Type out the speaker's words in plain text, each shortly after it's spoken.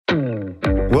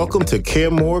Welcome to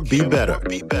Care More, Be Better,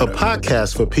 a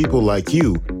podcast for people like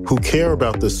you who care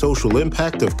about the social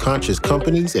impact of conscious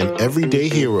companies and everyday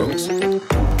heroes.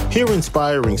 Hear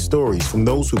inspiring stories from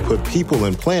those who put people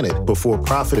and planet before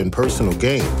profit and personal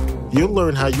gain. You'll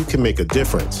learn how you can make a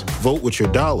difference, vote with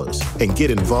your dollars, and get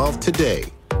involved today.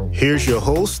 Here's your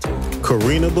host,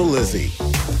 Karina Bellizzi.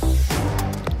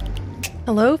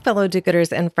 Hello, fellow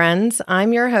do-gooders and friends.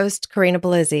 I'm your host, Karina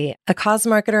Bellizzi, a cause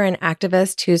marketer and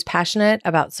activist who's passionate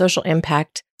about social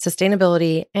impact,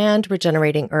 sustainability, and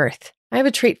regenerating Earth. I have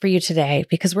a treat for you today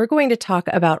because we're going to talk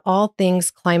about all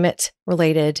things climate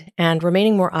related and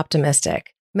remaining more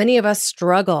optimistic. Many of us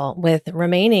struggle with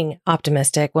remaining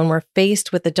optimistic when we're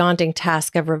faced with the daunting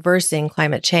task of reversing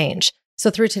climate change.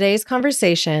 So through today's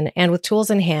conversation and with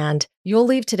tools in hand, you'll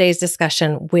leave today's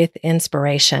discussion with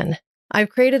inspiration. I've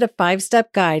created a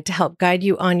 5-step guide to help guide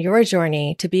you on your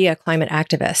journey to be a climate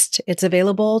activist. It's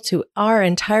available to our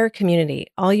entire community.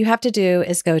 All you have to do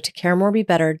is go to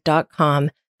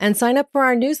caremorebebetter.com and sign up for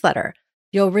our newsletter.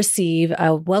 You'll receive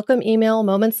a welcome email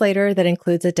moments later that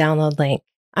includes a download link.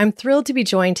 I'm thrilled to be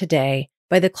joined today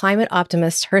by the climate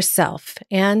optimist herself,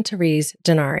 Anne-Therese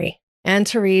Denari.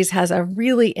 Anne-Therese has a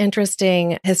really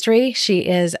interesting history. She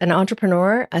is an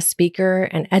entrepreneur, a speaker,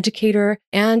 an educator,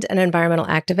 and an environmental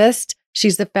activist.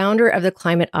 She's the founder of the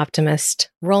Climate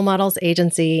Optimist, Role Models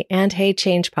Agency, and Hey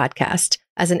Change podcast.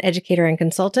 As an educator and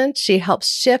consultant, she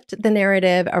helps shift the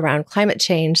narrative around climate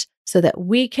change so that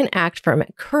we can act from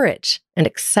courage and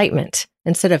excitement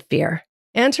instead of fear.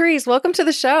 Anne-Therese, welcome to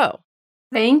the show.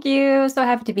 Thank you. So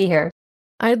happy to be here.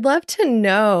 I'd love to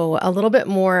know a little bit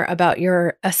more about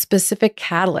a specific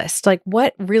catalyst, like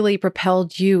what really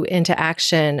propelled you into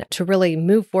action to really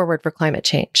move forward for climate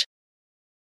change.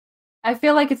 I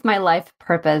feel like it's my life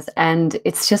purpose, and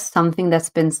it's just something that's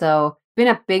been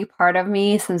a big part of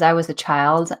me since I was a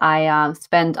child. I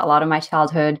spent a lot of my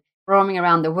childhood roaming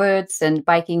around the woods and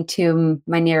biking to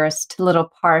my nearest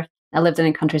little park. I lived in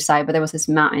the countryside, but there was this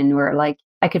mountain where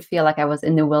I could feel like I was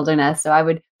in the wilderness. So I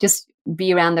would just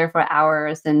be around there for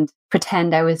hours and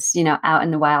pretend I was, out in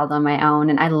the wild on my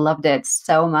own. And I loved it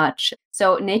so much.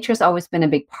 So nature's always been a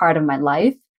big part of my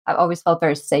life. I've always felt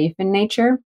very safe in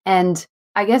nature. And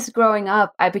I guess growing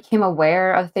up, I became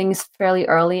aware of things fairly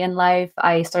early in life.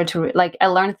 I started to I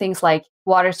learned things like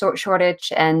water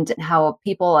shortage and how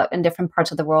people in different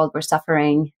parts of the world were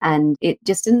suffering. And it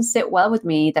just didn't sit well with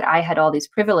me that I had all these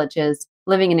privileges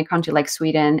living in a country like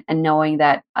Sweden and knowing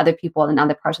that other people in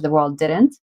other parts of the world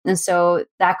didn't. And so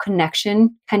that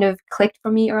connection kind of clicked for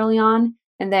me early on.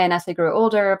 And then as I grew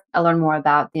older, I learned more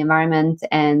about the environment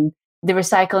and the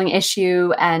recycling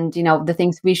issue and, the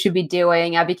things we should be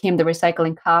doing. I became the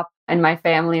recycling cop in my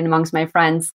family and amongst my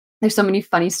friends. There's so many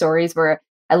funny stories where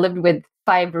I lived with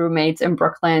 5 roommates in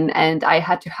Brooklyn and I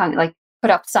had to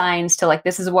put up signs to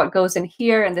this is what goes in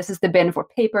here and this is the bin for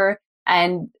paper.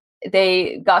 And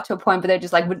they got to a point where they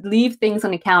just would leave things on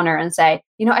the counter and say,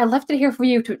 I left it here for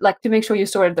you to make sure you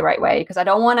sort it the right way because I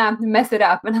don't want to mess it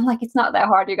up. And I'm like, it's not that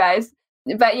hard, you guys.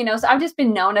 But, so I've just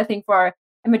been known, I think, for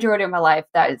a majority of my life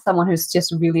that is someone who's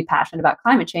just really passionate about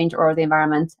climate change or the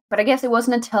environment. But I guess it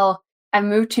wasn't until I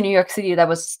moved to New York City that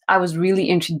I was really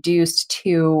introduced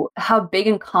to how big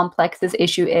and complex this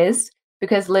issue is.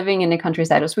 Because living in the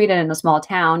countryside of Sweden in a small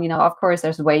town, of course,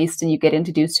 there's waste and you get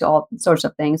introduced to all sorts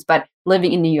of things. But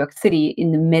living in New York City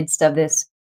in the midst of this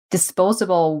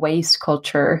disposable waste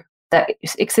culture that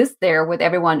exists there with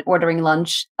everyone ordering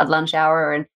lunch at lunch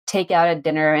hour and takeout at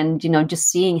dinner and,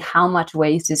 just seeing how much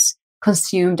waste is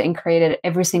consumed and created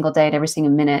every single day and every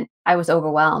single minute, I was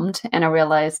overwhelmed. And I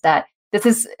realized that this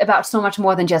is about so much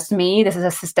more than just me. This is a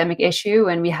systemic issue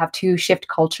and we have to shift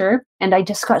culture. And I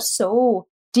just got so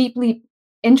deeply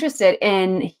interested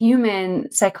in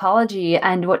human psychology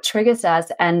and what triggers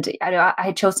us. And I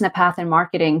had chosen a path in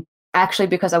marketing actually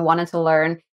because I wanted to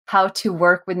learn how to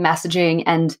work with messaging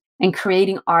and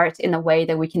creating art in a way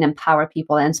that we can empower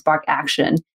people and spark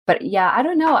action. But yeah, I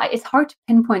don't know. It's hard to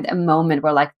pinpoint a moment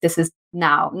where this is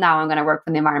now I'm going to work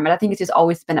for the environment. I think it's just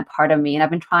always been a part of me. And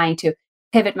I've been trying to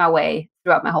pivot my way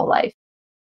throughout my whole life.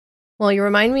 Well, you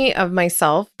remind me of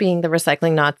myself being the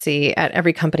recycling Nazi at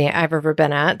every company I've ever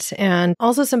been at, and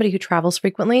also somebody who travels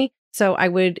frequently. So I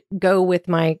would go with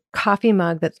my coffee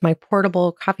mug, that's my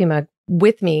portable coffee mug,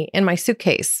 with me in my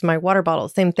suitcase, my water bottle,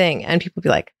 same thing. And people would be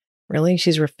like, really?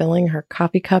 She's refilling her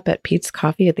coffee cup at Pete's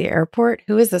Coffee at the airport?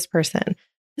 Who is this person?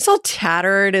 It's all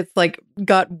tattered. It's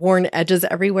got worn edges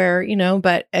everywhere,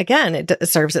 but again, it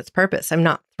serves its purpose. I'm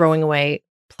not throwing away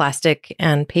plastic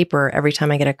and paper every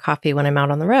time I get a coffee when I'm out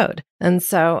on the road. And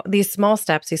so these small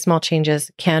steps, these small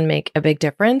changes can make a big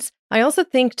difference. I also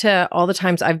think to all the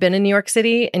times I've been in New York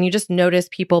City and you just notice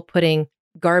people putting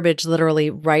garbage literally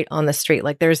right on the street.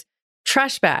 Like there's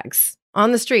trash bags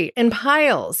on the street in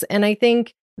piles. And I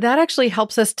think that actually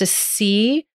helps us to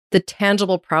see the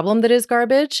tangible problem that is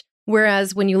garbage.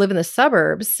 Whereas when you live in the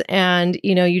suburbs and,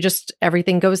 you just,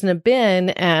 everything goes in a bin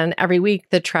and every week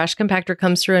the trash compactor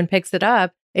comes through and picks it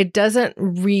up, it doesn't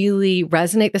really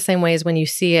resonate the same way as when you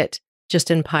see it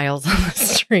just in piles on the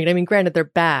street. I mean, granted, they're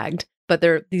bagged, but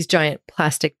they're these giant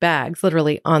plastic bags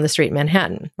literally on the street in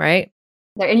Manhattan, right?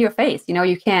 They're in your face.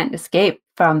 You can't escape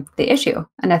from the issue.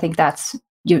 And I think that's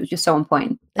just so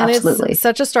important. And absolutely. It's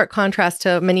such a stark contrast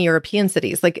to many European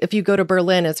cities. Like if you go to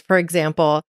Berlin, as for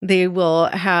example, they will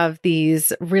have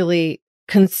these really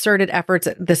concerted efforts.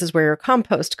 This is where your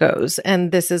compost goes.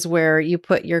 And this is where you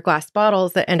put your glass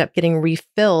bottles that end up getting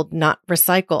refilled, not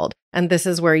recycled. And this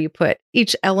is where you put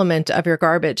each element of your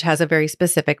garbage has a very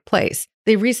specific place.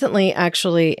 They recently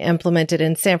actually implemented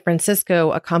in San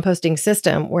Francisco a composting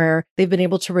system where they've been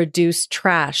able to reduce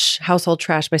trash, household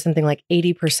trash, by something like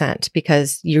 80%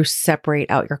 because you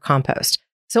separate out your compost.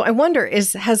 So I wonder,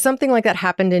 has something like that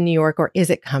happened in New York, or is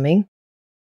it coming?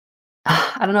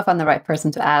 I don't know if I'm the right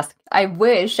person to ask. I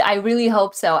really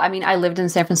hope so. I mean, I lived in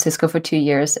San Francisco for 2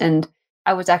 years, and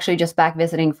I was actually just back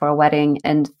visiting for a wedding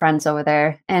and friends over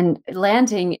there, and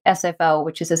landing SFO,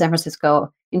 which is the San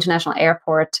Francisco International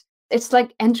Airport. It's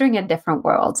like entering a different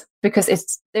world because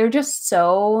they're just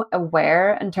so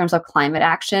aware in terms of climate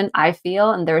action, I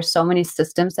feel. And there are so many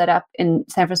systems set up in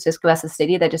San Francisco as a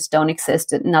city that just don't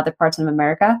exist in other parts of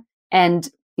America. And,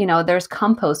 there's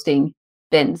composting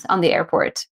bins on the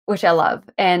airport, which I love.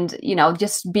 And,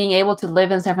 just being able to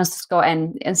live in San Francisco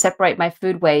and separate my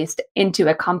food waste into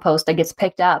a compost that gets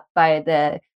picked up by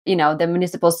the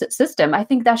municipal system. I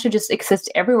think that should just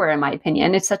exist everywhere, in my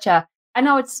opinion. I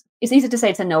know it's easy to say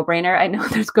it's a no-brainer. I know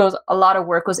a lot of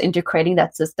work goes into creating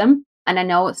that system. And I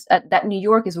know that New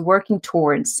York is working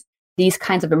towards these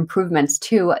kinds of improvements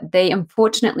too. They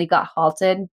unfortunately got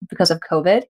halted because of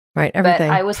COVID. Right, everything.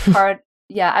 But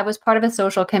I was part of a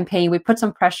social campaign. We put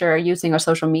some pressure using our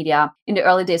social media in the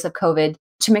early days of COVID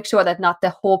to make sure that not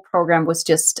the whole program was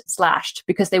just slashed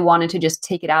because they wanted to just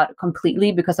take it out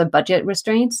completely because of budget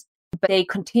restraints. But they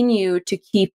continue to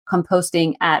keep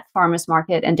composting at farmers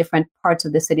market and different parts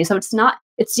of the city. So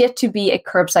it's yet to be a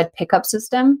curbside pickup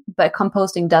system, but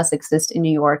composting does exist in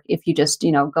New York if you just,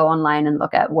 go online and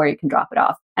look at where you can drop it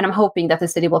off. And I'm hoping that the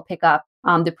city will pick up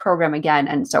the program again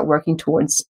and start working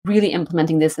towards really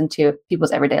implementing this into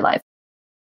people's everyday life.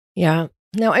 Yeah.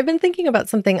 Now, I've been thinking about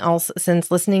something else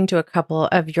since listening to a couple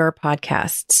of your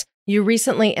podcasts. You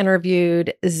recently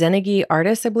interviewed Zenagi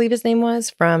Artis, I believe his name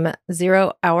was, from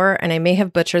 0 Hour, and I may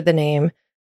have butchered the name.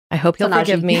 I hope he'll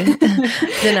forgive me.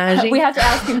 Zenagi. We have to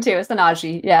ask him too.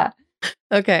 Zenagi, yeah.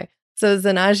 Okay. So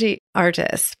Zenagi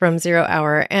Artis from 0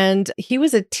 Hour, and he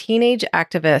was a teenage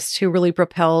activist who really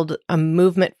propelled a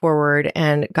movement forward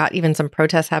and got even some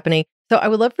protests happening. So I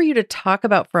would love for you to talk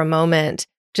about for a moment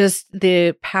just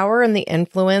the power and the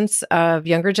influence of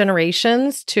younger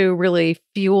generations to really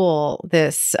fuel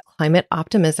this climate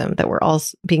optimism that we're all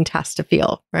being tasked to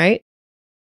feel, right?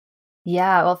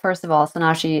 Yeah, well, first of all,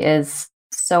 Zenagi is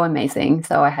so amazing.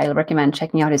 So I highly recommend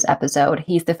checking out his episode.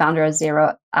 He's the founder of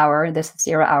 0 Hour. This is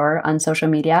 0 Hour on social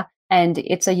media. And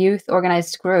it's a youth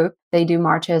organized group. They do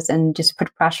marches and just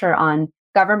put pressure on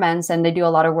governments. And they do a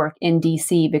lot of work in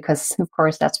DC because, of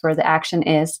course, that's where the action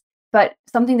is. But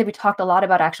something that we talked a lot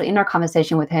about actually in our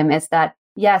conversation with him is that,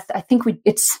 yes, I think we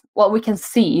can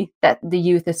see that the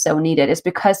youth is so needed. It's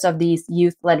because of these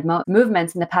youth-led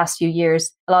movements in the past few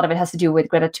years. A lot of it has to do with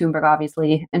Greta Thunberg,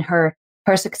 obviously, and her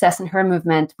success in her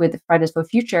movement with Fridays for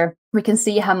Future. We can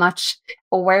see how much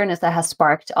awareness that has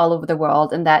sparked all over the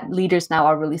world and that leaders now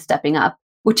are really stepping up,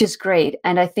 which is great.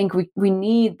 And I think we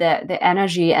need the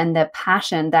energy and the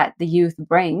passion that the youth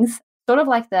brings. Sort of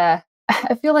like I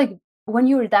feel like when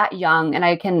you were that young, and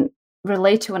I can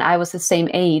relate to when I was the same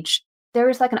age, there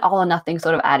is like an all or nothing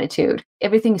sort of attitude.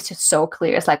 Everything is just so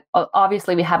clear. It's like,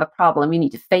 obviously we have a problem, you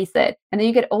need to face it. And then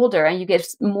you get older and you get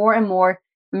more and more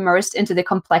immersed into the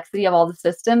complexity of all the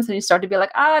systems. And you start to be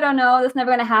like, I don't know, that's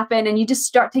never going to happen. And you just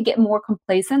start to get more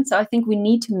complacent. So I think we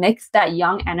need to mix that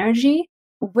young energy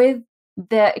with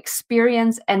the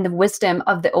experience and the wisdom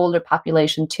of the older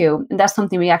population too. And that's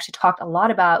something we actually talked a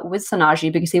lot about with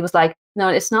Zenagi, because he was like, no,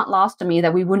 it's not lost to me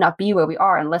that we would not be where we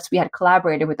are unless we had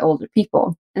collaborated with older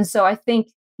people. And so I think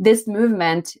this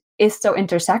movement is so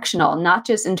intersectional, not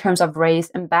just in terms of race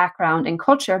and background and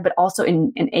culture, but also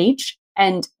in age.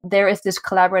 And there is this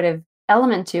collaborative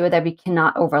element to it that we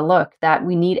cannot overlook, that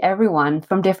we need everyone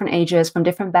from different ages, from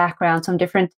different backgrounds, from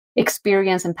different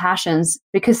experience and passions,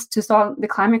 because to solve the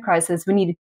climate crisis, we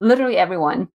need literally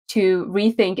everyone to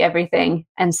rethink everything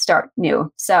and start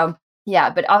new. So yeah,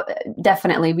 but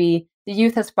definitely the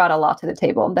youth has brought a lot to the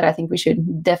table that I think we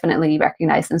should definitely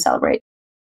recognize and celebrate.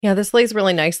 Yeah, this lays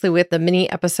really nicely with the mini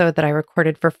episode that I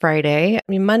recorded for Friday. I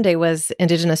mean, Monday was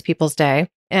Indigenous Peoples Day,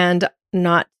 and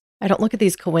I don't look at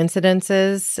these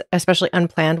coincidences, especially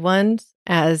unplanned ones,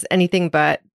 as anything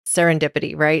but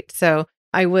serendipity, right? So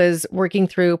I was working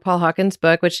through Paul Hawken's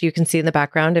book, which you can see in the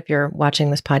background if you're watching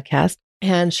this podcast.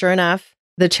 And sure enough,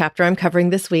 the chapter I'm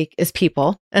covering this week is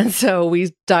people. And so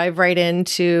we dive right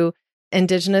into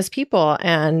Indigenous people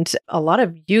and a lot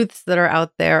of youths that are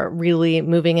out there really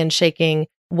moving and shaking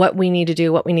what we need to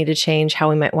do, what we need to change, how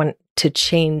we might want to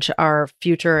change our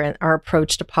future and our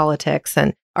approach to politics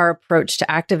and our approach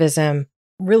to activism,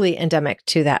 really endemic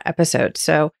to that episode.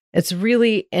 So it's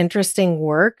really interesting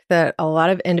work that a lot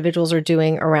of individuals are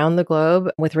doing around the globe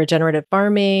with regenerative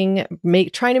farming,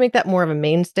 trying to make that more of a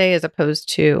mainstay as opposed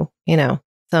to,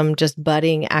 some just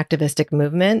budding activistic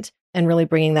movement and really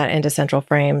bringing that into central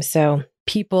frame. So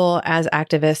people as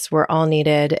activists, we're all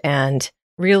needed. And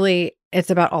really, it's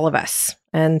about all of us.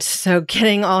 And so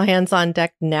getting all hands on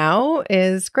deck now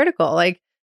is critical. Like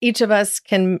each of us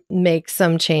can make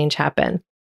some change happen.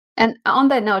 And on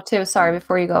that note too, sorry,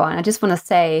 before you go on, I just want to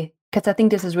say, because I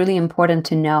think this is really important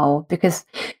to know, because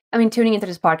I mean, tuning into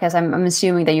this podcast, I'm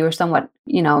assuming that you are somewhat,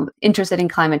 interested in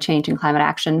climate change and climate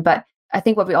action. But I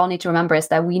think what we all need to remember is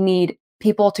that we need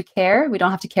people to care. We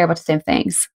don't have to care about the same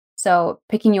things. So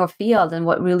picking your field and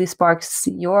what really sparks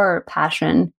your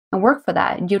passion and work for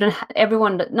that.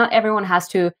 Not everyone has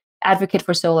to advocate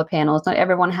for solar panels. Not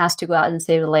everyone has to go out and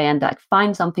save the land. Like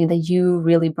find something that you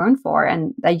really burn for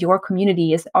and that your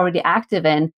community is already active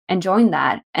in and join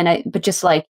that. But just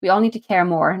like we all need to care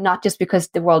more, not just because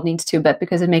the world needs to, but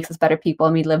because it makes us better people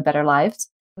and we live better lives.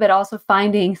 But also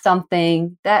finding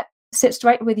something that sits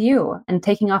right with you and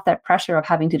taking off that pressure of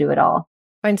having to do it all.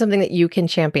 Find something that you can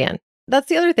champion. That's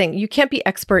the other thing. You can't be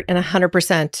expert in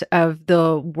 100% of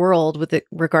the world with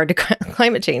regard to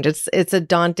climate change. It's a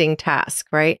daunting task,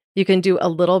 right? You can do a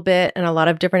little bit in a lot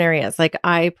of different areas. Like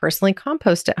I personally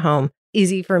compost at home.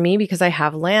 Easy for me because I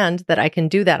have land that I can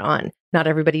do that on. Not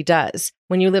everybody does.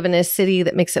 When you live in a city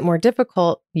that makes it more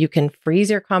difficult, you can freeze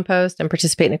your compost and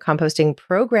participate in a composting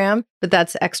program, but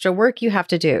that's extra work you have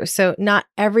to do. So not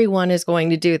everyone is going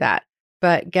to do that.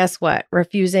 But guess what?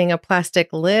 Refusing a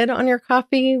plastic lid on your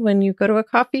coffee when you go to a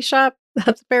coffee shop,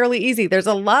 that's fairly easy. There's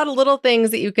a lot of little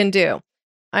things that you can do.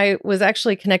 I was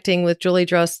actually connecting with Julie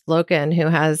Drost-Loken, who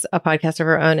has a podcast of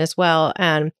her own as well.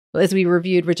 And as we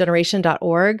reviewed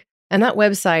regeneration.org, and that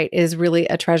website is really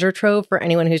a treasure trove for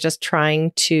anyone who's just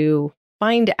trying to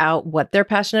find out what they're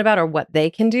passionate about or what they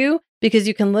can do. Because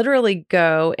you can literally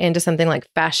go into something like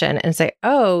fashion and say,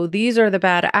 oh, these are the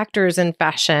bad actors in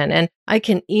fashion. And I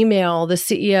can email the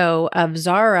CEO of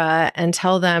Zara and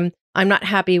tell them I'm not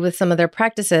happy with some of their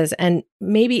practices. And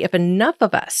maybe if enough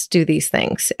of us do these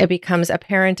things, it becomes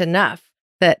apparent enough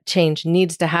that change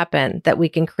needs to happen, that we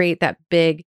can create that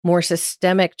big, more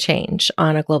systemic change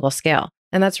on a global scale.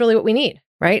 And that's really what we need,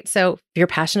 right? So if you're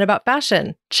passionate about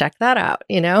fashion, check that out,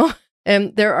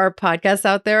 And there are podcasts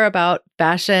out there about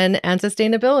fashion and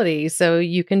sustainability. So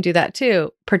you can do that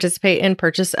too. Participate in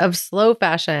purchase of slow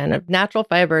fashion, of natural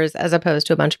fibers, as opposed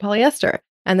to a bunch of polyester.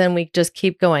 And then we just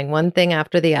keep going one thing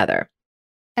after the other.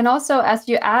 And also, as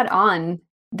you add on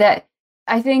that,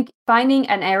 I think finding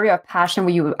an area of passion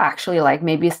where you actually like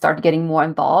maybe start getting more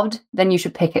involved, then you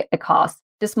should pick a cause.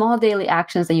 The small daily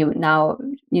actions that you now,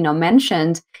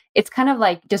 mentioned, it's kind of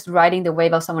like just riding the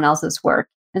wave of someone else's work.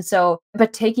 And so,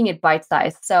 but taking it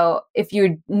bite-sized. So if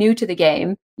you're new to the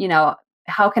game,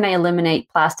 how can I eliminate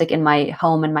plastic in my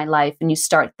home and my life? And you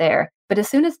start there. But as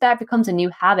soon as that becomes a new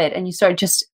habit and you start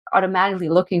just automatically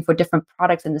looking for different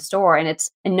products in the store, and it's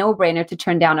a no-brainer to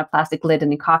turn down a plastic lid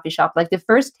in a coffee shop, like the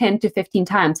first 10 to 15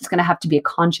 times, it's going to have to be a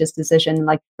conscious decision,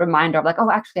 like reminder of like,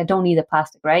 oh, actually, I don't need the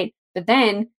plastic, right? But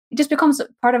then it just becomes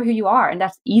part of who you are, and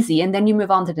that's easy. And then you move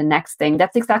on to the next thing.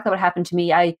 That's exactly what happened to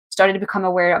me. I started to become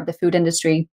aware of the food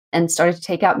industry and started to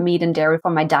take out meat and dairy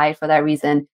from my diet for that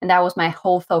reason. And that was my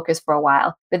whole focus for a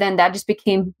while. But then that just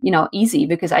became, easy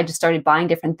because I just started buying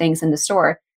different things in the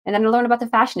store. And then I learned about the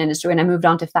fashion industry and I moved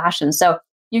on to fashion. So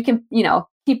you can,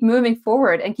 keep moving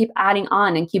forward and keep adding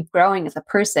on and keep growing as a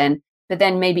person. But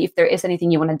then maybe if there is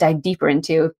anything you want to dive deeper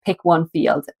into, pick one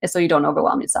field so you don't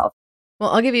overwhelm yourself. Well,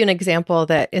 I'll give you an example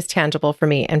that is tangible for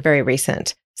me and very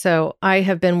recent. So I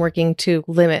have been working to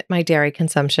limit my dairy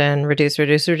consumption, reduce.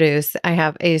 I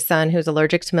have a son who's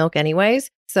allergic to milk anyways,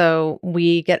 so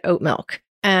we get oat milk.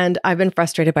 And I've been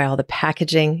frustrated by all the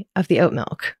packaging of the oat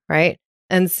milk, right?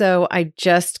 And so I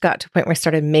just got to a point where I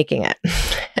started making it.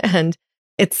 And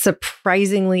It's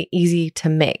surprisingly easy to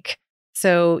make.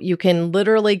 So you can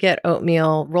literally get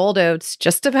oatmeal, rolled oats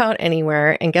just about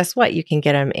anywhere. And guess what? You can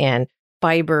get them in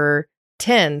fiber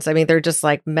tins. I mean, they're just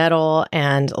like metal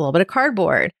and a little bit of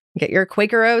cardboard. Get your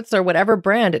Quaker Oats or whatever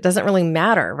brand. It doesn't really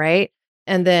matter, right?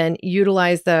 And then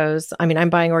utilize those. I mean, I'm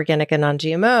buying organic and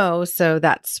non-GMO, so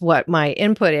that's what my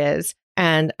input is.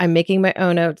 And I'm making my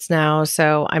own oats now,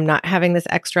 so I'm not having this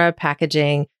extra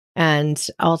packaging. And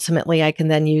ultimately, I can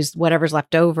then use whatever's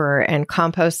left over and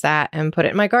compost that and put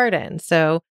it in my garden.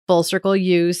 So full circle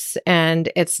use,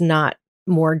 and it's not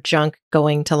more junk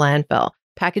going to landfill.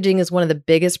 Packaging is one of the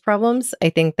biggest problems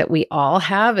I think that we all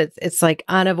have. It's like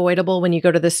unavoidable when you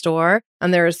go to the store.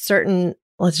 And there are certain,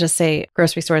 let's just say,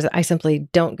 grocery stores that I simply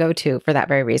don't go to for that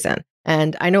very reason.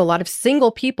 And I know a lot of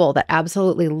single people that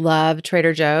absolutely love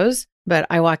Trader Joe's, but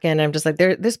I walk in and I'm just like,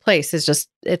 this place is just,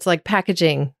 it's like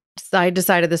packaging side to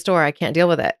side of the store. I can't deal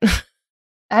with it.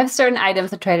 I have certain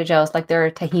items at Trader Joe's, like their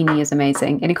tahini is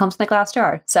amazing and it comes in a glass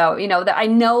jar. So, I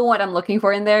know what I'm looking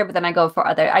for in there, but then I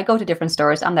go to different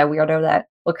stores. I'm that weirdo that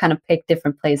will kind of pick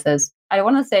different places. I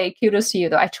want to say kudos to you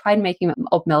though. I tried making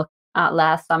oat milk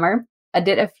last summer. I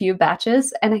did a few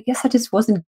batches and I guess I just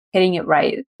wasn't hitting it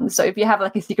right. So if you have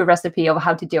like a secret recipe of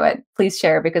how to do it, please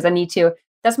share because I need to.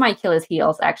 That's my Achilles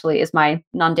heels actually, is my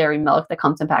non-dairy milk that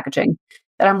comes in packaging.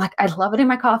 That I'm like, I love it in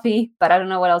my coffee, but I don't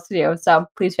know what else to do. So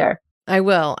please share. I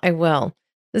will.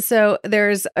 So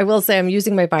I will say I'm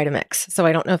using my Vitamix. So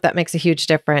I don't know if that makes a huge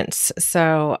difference.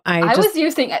 So I was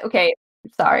using an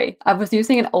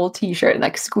old t-shirt,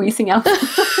 like squeezing out. So,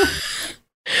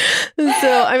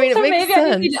 I mean, it makes maybe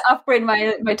sense. I need to upgrade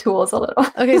my tools a little.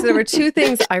 Okay, so there were two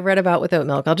things I read about with oat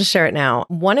milk. I'll just share it now.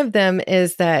 One of them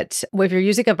is that if you're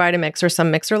using a Vitamix or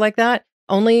some mixer like that,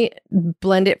 only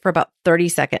blend it for about 30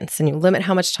 seconds and you limit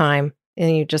how much time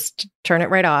and you just turn it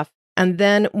right off. And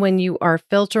then when you are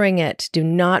filtering it, do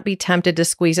not be tempted to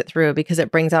squeeze it through because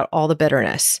it brings out all the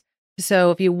bitterness.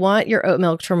 So if you want your oat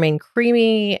milk to remain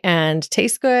creamy and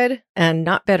taste good and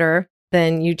not bitter,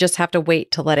 then you just have to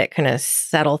wait to let it kind of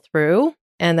settle through.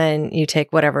 And then you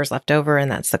take whatever's left over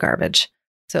and that's the garbage.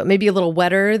 So it may be a little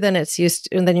wetter than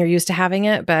you're used to having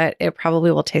it, but it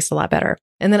probably will taste a lot better.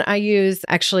 And then I use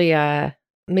actually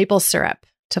maple syrup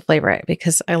to flavor it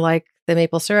because I like the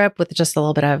maple syrup with just a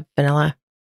little bit of vanilla.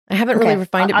 I haven't really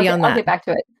refined it beyond that. I'll get back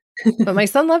to it. But my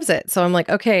son loves it. So I'm like,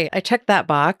 okay, I checked that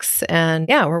box and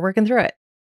yeah, we're working through it.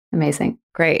 Amazing.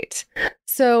 Great.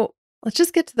 So let's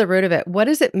just get to the root of it. What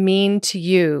does it mean to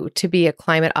you to be a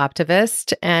climate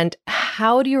optimist? And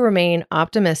how do you remain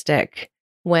optimistic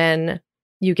when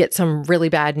you get some really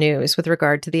bad news with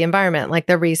regard to the environment, like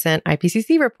the recent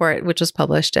IPCC report, which was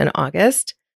published in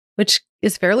August, which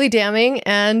is fairly damning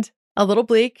and a little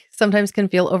bleak, sometimes can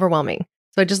feel overwhelming.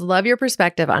 So I just love your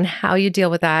perspective on how you deal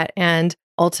with that and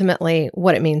ultimately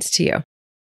what it means to you.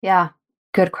 Yeah,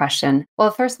 good question.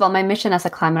 Well, first of all, my mission as a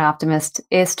climate optimist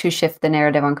is to shift the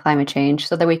narrative on climate change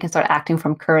so that we can start acting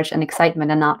from courage and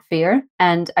excitement and not fear.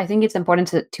 And I think it's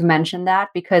important to mention that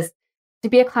because to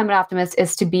be a climate optimist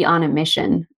is to be on a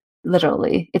mission,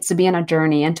 literally. It's to be on a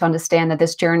journey and to understand that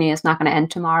this journey is not going to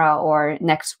end tomorrow or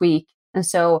next week. And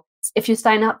so if you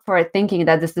sign up for it thinking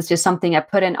that this is just something I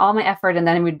put in all my effort and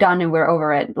then we're done and we're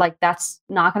over it, like that's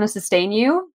not going to sustain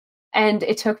you. And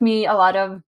it took me a lot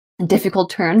of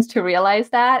difficult turns to realize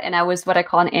that. And I was what I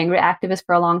call an angry activist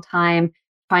for a long time,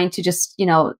 trying to just,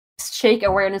 shake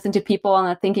awareness into people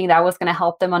and thinking that was going to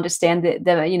help them understand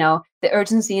the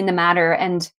urgency in the matter.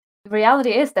 And the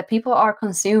reality is that people are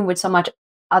consumed with so much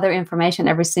other information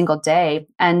every single day.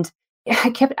 And I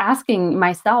kept asking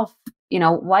myself,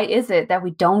 why is it that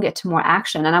we don't get to more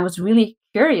action? And I was really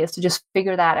curious to just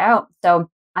figure that out. So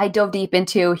I dove deep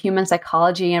into human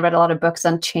psychology and read a lot of books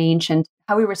on change and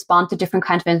how we respond to different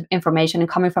kinds of information. And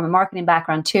coming from a marketing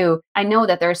background too, I know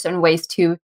that there are certain ways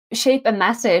to shape a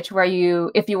message where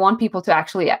if you want people to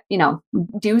actually,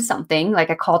 do something like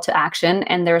a call to action.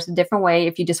 And there's a different way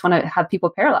if you just want to have people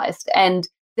paralyzed. And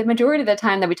the majority of the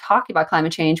time that we talk about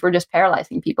climate change, we're just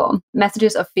paralyzing people.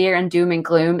 Messages of fear and doom and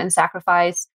gloom and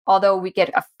sacrifice, although we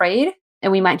get afraid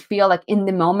and we might feel like in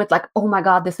the moment, like, oh my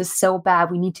God, this is so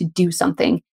bad, we need to do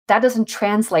something. That doesn't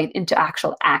translate into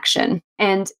actual action.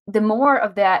 And the more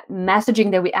of that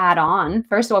messaging that we add on,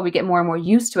 first of all, we get more and more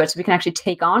used to it so we can actually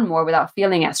take on more without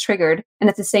feeling as triggered. And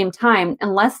at the same time,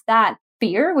 unless that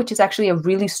fear, which is actually a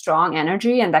really strong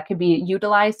energy and that could be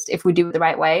utilized if we do it the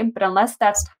right way, but unless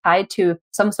that's tied to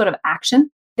some sort of action,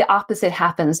 the opposite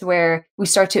happens where we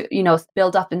start to,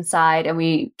 build up inside and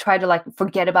we try to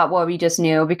forget about what we just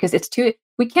knew because it's too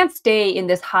we can't stay in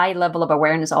this high level of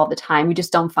awareness all the time. We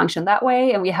just don't function that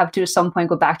way. And we have to at some point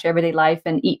go back to everyday life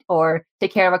and eat or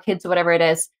take care of our kids or whatever it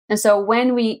is. And so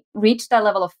when we reach that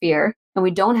level of fear and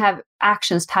we don't have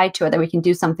actions tied to it that we can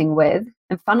do something with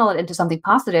and funnel it into something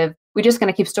positive, we're just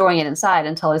going to keep storing it inside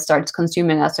until it starts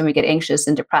consuming us and we get anxious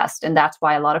and depressed. And that's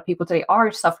why a lot of people today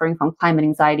are suffering from climate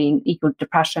anxiety and eco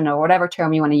depression or whatever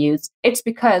term you want to use. It's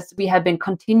because we have been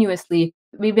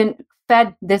we've been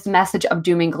fed this message of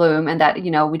doom and gloom, and that,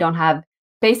 we don't have,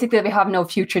 basically we have no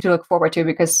future to look forward to,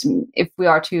 because if we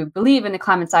are to believe in the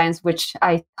climate science, which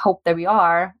I hope that we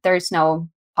are, there's no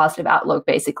positive outlook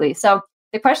basically. So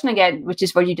the question again, which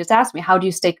is what you just asked me, how do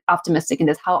you stay optimistic in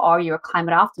this? How are you a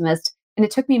climate optimist? And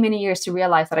it took me many years to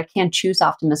realize that I can't choose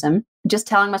optimism. Just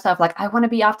telling myself like, I want to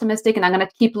be optimistic and I'm going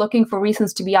to keep looking for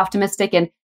reasons to be optimistic and,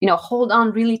 hold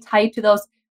on really tight to those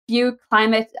few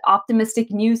climate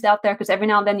optimistic news out there, because every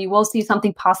now and then you will see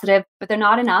something positive, but they're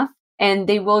not enough and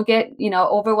they will get,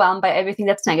 overwhelmed by everything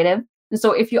that's negative. And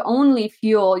so if you only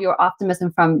fuel your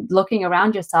optimism from looking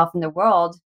around yourself in the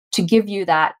world to give you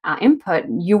that input,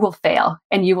 you will fail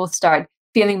and you will start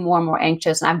feeling more and more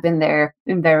anxious. And I've been there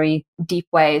in very deep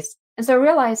ways. And so I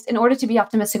realized in order to be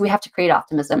optimistic, we have to create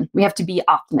optimism. We have to be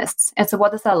optimists. And so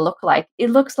what does that look like? It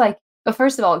looks like, but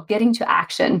first of all, getting to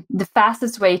action. The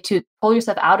fastest way to pull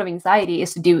yourself out of anxiety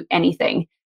is to do anything.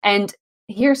 And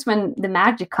here's when the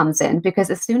magic comes in,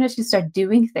 because as soon as you start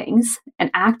doing things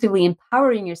and actively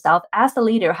empowering yourself as a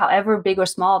leader, however big or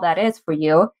small that is for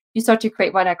you, you start to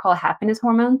create what I call happiness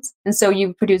hormones. And so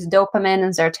you produce dopamine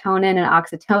and serotonin and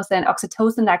oxytocin.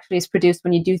 Oxytocin actually is produced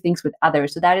when you do things with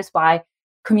others. So that is why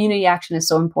community action is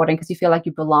so important, because you feel like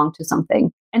you belong to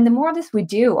something. And the more of this we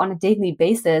do on a daily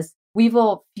basis, we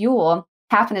will fuel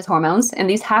happiness hormones, and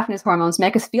these happiness hormones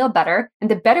make us feel better.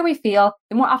 And the better we feel,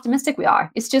 the more optimistic we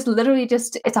are. It's just literally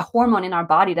it's a hormone in our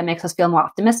body that makes us feel more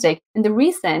optimistic. And the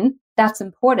reason that's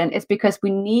important is because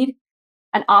we need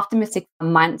an optimistic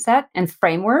mindset and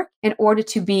framework in order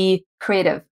to be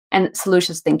creative and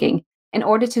solutions thinking, in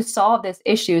order to solve these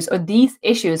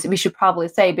issues, we should probably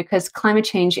say, because climate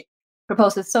change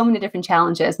proposes so many different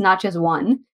challenges, not just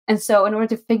one. And so in order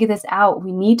to figure this out,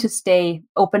 we need to stay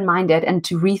open-minded and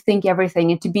to rethink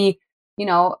everything and to be,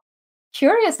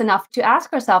 curious enough to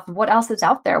ask ourselves, what else is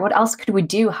out there? What else could we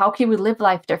do? How can we live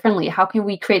life differently? How can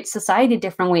we create society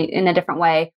differently in a different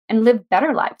way and live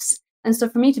better lives? And so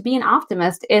for me to be an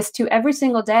optimist is to every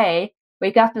single day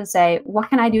wake up and say, what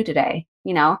can I do today?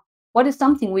 What is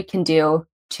something we can do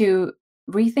to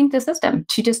rethink the system,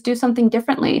 to just do something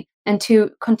differently and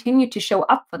to continue to show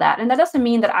up for that? And that doesn't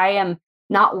mean that I am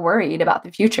not worried about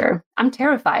the future. I'm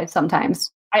terrified sometimes.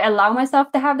 I allow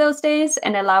myself to have those days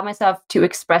and allow myself to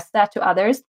express that to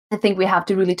others. I think we have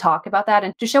to really talk about that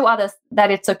and to show others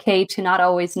that it's okay to not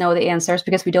always know the answers,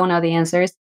 because we don't know the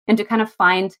answers, and to kind of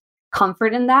find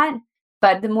comfort in that.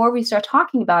 But the more we start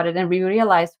talking about it and we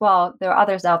realize, well, there are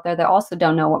others out there that also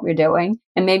don't know what we're doing.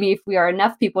 And maybe if we are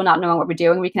enough people not knowing what we're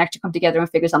doing, we can actually come together and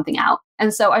figure something out.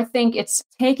 And so I think it's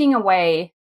taking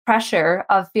away pressure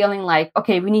of feeling like,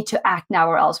 okay, we need to act now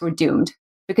or else we're doomed,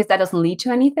 because that doesn't lead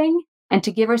to anything. And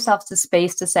to give ourselves the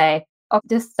space to say, oh,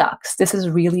 this sucks. This is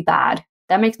really bad.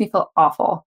 That makes me feel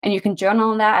awful. And you can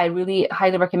journal on that. I really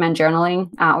highly recommend journaling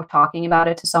or talking about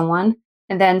it to someone.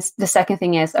 And then the second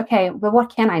thing is, okay, well,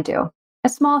 what can I do? A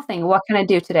small thing. What can I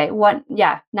do today?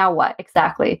 Now what?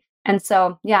 Exactly. And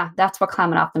so, that's what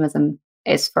climate optimism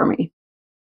is for me.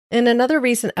 In another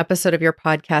recent episode of your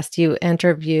podcast, you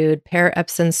interviewed Per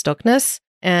Epson Stoknes,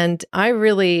 and I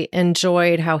really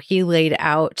enjoyed how he laid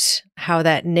out how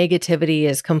that negativity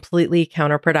is completely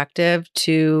counterproductive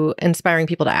to inspiring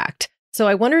people to act. So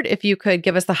I wondered if you could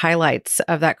give us the highlights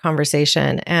of that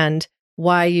conversation and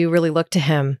why you really look to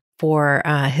him for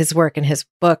his work and his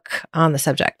book on the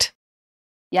subject.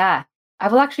 Yeah, I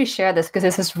will actually share this because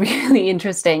this is really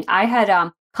interesting. I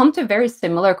had come to very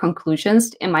similar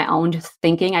conclusions in my own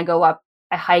thinking. I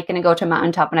hike and I go to a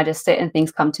mountaintop and I just sit and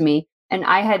things come to me. And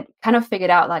I had kind of figured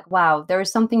out like, wow, there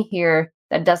is something here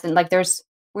that doesn't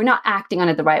we're not acting on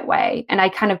it the right way. And I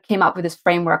kind of came up with this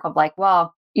framework of like,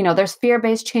 well, there's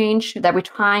fear-based change that we're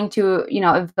trying to,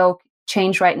 evoke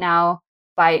change right now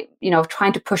by,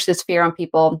 trying to push this fear on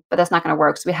people, but that's not going to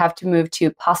work. So we have to move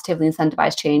to positively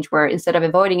incentivized change, where instead of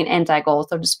avoiding an anti-goal,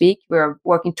 so to speak, we're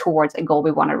working towards a goal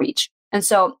we want to reach. And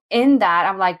so in that,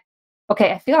 I'm like,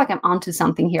 okay, I feel like I'm onto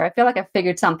something here. I feel like I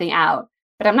figured something out,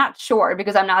 but I'm not sure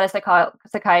because I'm not a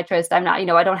psychiatrist. I'm not,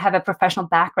 I don't have a professional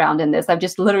background in this. I'm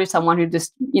just literally someone who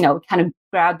just, kind of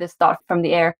grabbed this thought from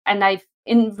the air. And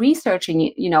in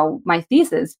researching, my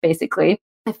thesis, basically,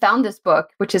 I found this book,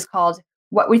 which is called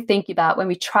what we think about when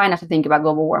we try not to think about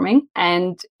global warming.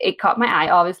 And it caught my eye,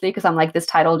 obviously, because I'm like, this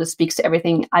title just speaks to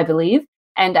everything I believe.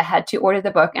 And I had to order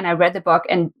the book, and I read the book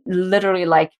and literally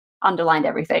like underlined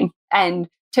everything and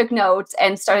took notes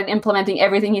and started implementing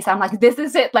everything he said. I'm like, this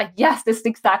is it. Like, yes, this is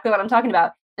exactly what I'm talking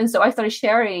about. And so I started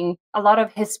sharing a lot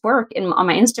of his work on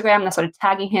my Instagram, and I started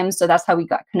tagging him. So that's how we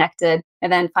got connected.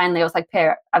 And then finally I was like,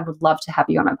 Per, I would love to have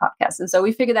you on my podcast. And so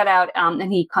we figured that out.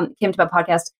 And he came to my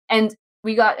podcast, and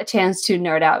we got a chance to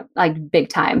nerd out like big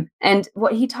time. And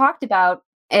what he talked about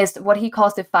is what he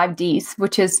calls the 5 Ds,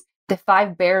 which is the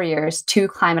 5 barriers to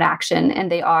climate action.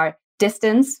 And they are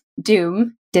distance,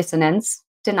 doom, dissonance,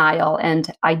 denial,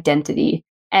 and identity.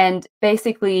 And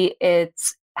basically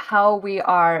it's how we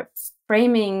are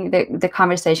framing the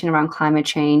conversation around climate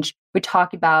change. We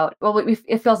talk about, well,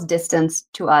 it feels distant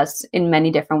to us in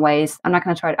many different ways. I'm not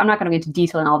going to go into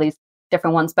detail in all these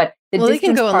different ones, but you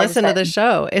can go and listen to the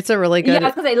show. It's a really good. Yeah, I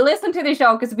was going to say, listen to the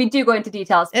show because we do go into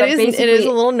details. It is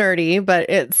a little nerdy, but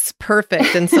it's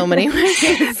perfect in so many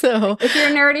ways. So if you're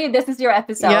nerdy, this is your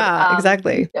episode. Yeah,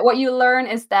 exactly. What you learn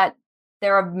is that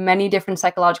there are many different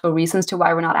psychological reasons to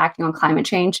why we're not acting on climate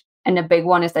change. And the big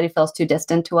one is that it feels too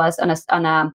distant to us on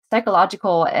a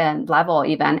psychological level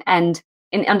even. And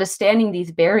in understanding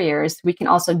these barriers, we can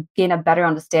also gain a better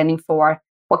understanding for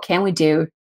what can we do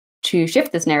to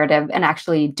shift this narrative and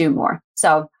actually do more.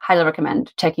 So highly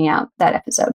recommend checking out that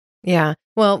episode. Yeah.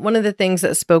 Well, one of the things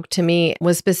that spoke to me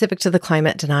was specific to the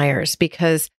climate deniers,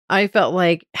 because I felt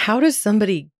like, how does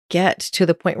somebody get to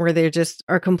the point where they just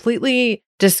are completely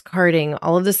discarding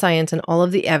all of the science and all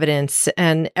of the evidence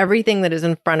and everything that is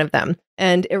in front of them?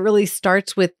 And it really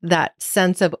starts with that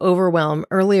sense of overwhelm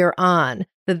earlier on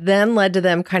that then led to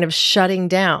them kind of shutting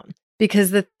down. Because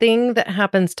the thing that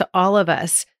happens to all of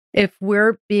us, if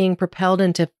we're being propelled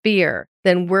into fear,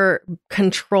 then we're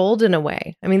controlled in a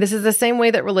way. I mean, this is the same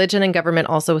way that religion and government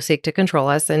also seek to control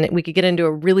us. And we could get into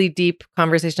a really deep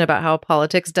conversation about how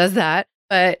politics does that.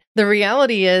 But the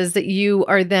reality is that you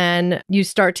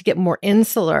start to get more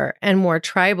insular and more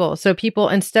tribal. So people,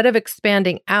 instead of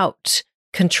expanding out,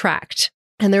 contract,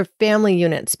 and their family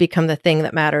units become the thing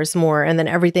that matters more. And then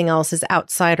everything else is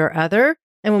outside or other.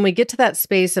 And when we get to that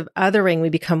space of othering, we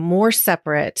become more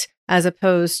separate as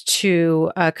opposed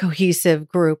to a cohesive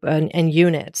group and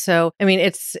unit. So, I mean,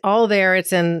 it's all there.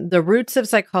 It's in the roots of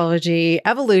psychology,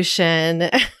 evolution.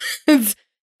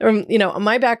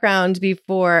 My background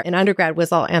before in undergrad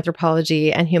was all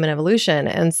anthropology and human evolution.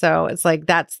 And so it's like,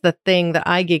 that's the thing that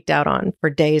I geeked out on for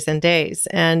days and days.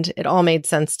 And it all made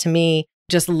sense to me,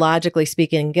 just logically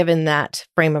speaking, given that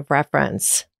frame of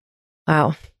reference.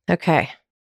 Wow. Okay.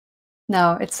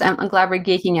 No, I'm glad we're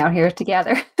geeking out here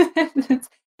together.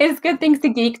 It's good things to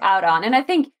geek out on. And I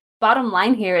think bottom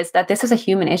line here is that this is a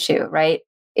human issue, right?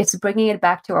 It's bringing it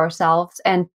back to ourselves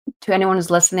and to anyone who's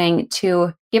listening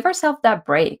to give ourselves that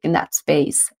break in that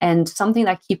space. And something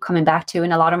that I keep coming back to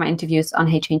in a lot of my interviews on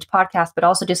Hey Change podcast, but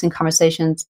also just in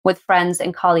conversations with friends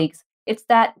and colleagues, it's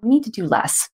that we need to do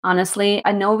less. Honestly,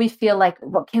 I know we feel like,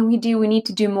 what can we do? We need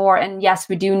to do more. And yes,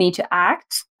 we do need to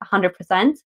act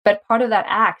 100%. But part of that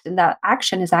act and that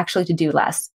action is actually to do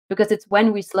less. Because it's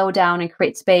when we slow down and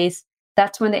create space,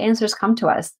 that's when the answers come to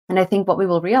us. And I think what we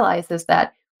will realize is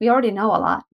that we already know a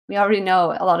lot. We already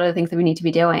know a lot of the things that we need to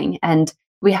be doing. And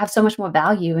we have so much more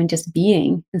value in just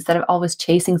being instead of always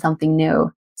chasing something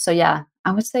new. So yeah,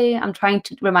 I would say I'm trying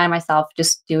to remind myself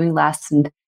just doing less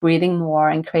and breathing more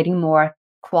and creating more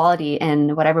quality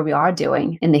in whatever we are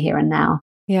doing in the here and now.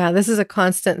 Yeah, this is a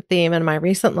constant theme in my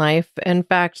recent life. In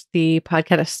fact, the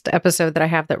podcast episode that I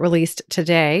have that released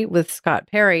today with Scott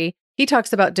Perry, he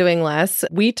talks about doing less.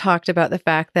 We talked about the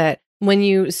fact that when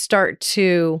you start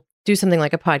to do something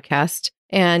like a podcast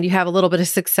and you have a little bit of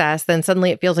success, then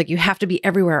suddenly it feels like you have to be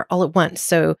everywhere all at once.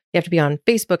 So you have to be on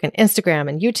Facebook and Instagram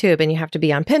and YouTube, and you have to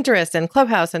be on Pinterest and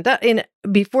Clubhouse. And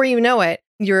before you know it,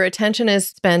 your attention is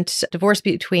spent divorced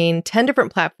between 10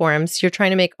 different platforms. You're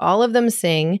trying to make all of them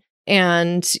sing.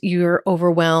 And you're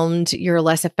overwhelmed, you're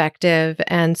less effective.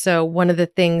 And so one of the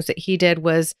things that he did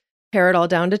was pare it all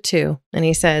down to 2. And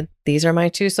he said, these are my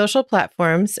 2 social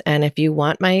platforms. And if you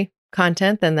want my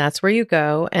content, then that's where you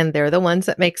go. And they're the ones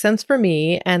that make sense for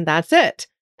me. And that's it.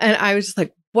 And I was just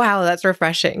like, wow, that's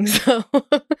refreshing. So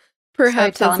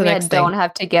perhaps so telling me I don't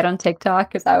have to get on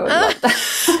TikTok, because I would love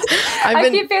that.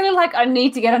 I keep feeling like I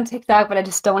need to get on TikTok, but I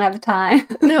just don't have the time.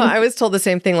 No, I was told the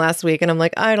same thing last week, and I'm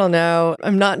like, I don't know.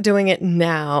 I'm not doing it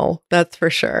now. That's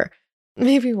for sure.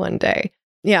 Maybe one day.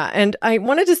 Yeah. And I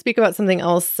wanted to speak about something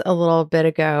else a little bit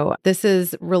ago. This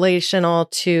is relational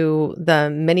to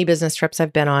the many business trips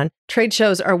I've been on. Trade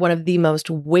shows are one of the most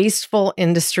wasteful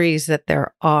industries that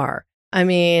there are. I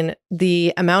mean,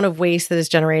 the amount of waste that is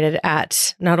generated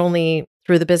at not only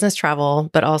through the business travel,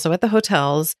 but also at the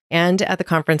hotels and at the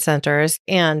conference centers,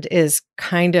 and is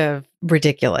kind of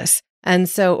ridiculous. And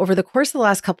so over the course of the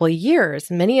last couple of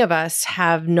years, many of us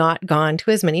have not gone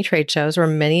to as many trade shows or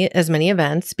as many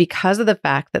events because of the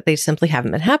fact that they simply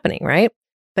haven't been happening, right?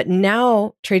 But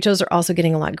now trade shows are also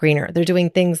getting a lot greener. They're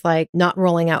doing things like not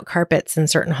rolling out carpets in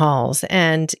certain halls,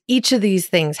 and each of these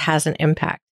things has an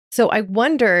impact. So I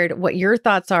wondered what your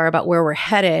thoughts are about where we're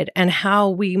headed and how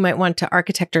we might want to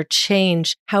architect or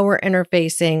change how we're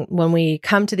interfacing when we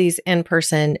come to these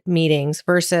in-person meetings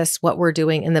versus what we're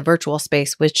doing in the virtual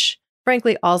space, which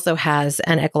frankly also has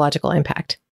an ecological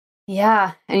impact.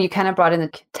 Yeah. And you kind of brought in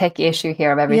the tech issue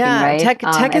here of everything, right?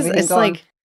 Tech is it's like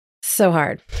so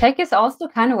hard. Tech is also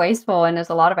kind of wasteful, and there's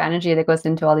a lot of energy that goes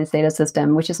into all these data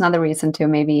systems, which is another reason to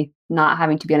maybe not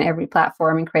having to be on every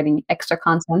platform and creating extra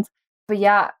content. But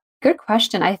yeah, good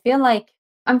question. I feel like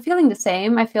I'm feeling the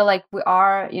same. I feel like we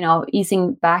are,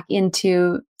 easing back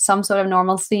into some sort of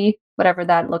normalcy, whatever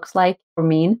that looks like or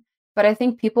mean. But I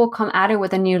think people come at it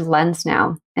with a new lens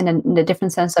now and a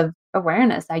different sense of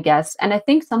awareness, I guess. And I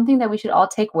think something that we should all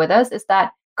take with us is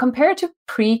that compared to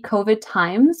pre-COVID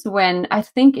times, when I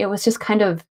think it was just kind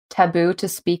of taboo to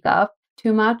speak up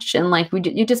too much, and like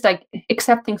you just like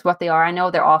accept things what they are. I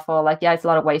know they're awful. Like, yeah, it's a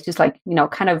lot of waste. Just like,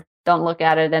 kind of don't look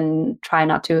at it and try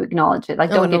not to acknowledge it. Like,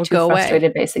 don't get too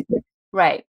frustrated, basically.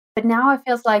 Right. But now it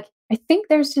feels like I think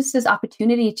there's just this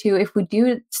opportunity to, if we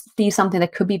do see something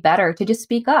that could be better, to just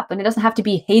speak up. And it doesn't have to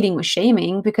be hating with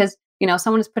shaming, because,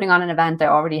 someone is putting on an event, they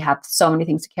already have so many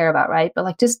things to care about, right? But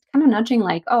like just kind of nudging,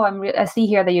 like, oh, I see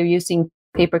here that you're using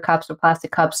paper cups or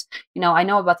plastic cups. I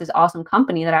know about this awesome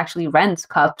company that actually rents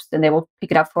cups, and they will pick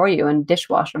it up for you and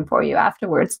dishwash them for you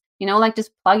afterwards. Like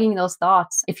just plugging those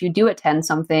thoughts if you do attend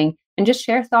something, and just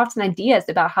share thoughts and ideas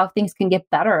about how things can get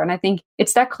better. And I think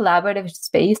it's that collaborative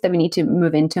space that we need to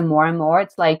move into more and more.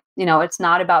 It's like, it's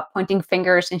not about pointing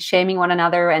fingers and shaming one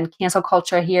another and cancel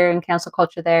culture here and cancel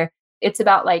culture there. It's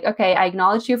about like, okay, I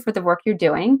acknowledge you for the work you're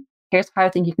doing. Here's how I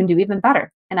think you can do even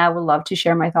better. And I would love to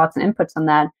share my thoughts and inputs on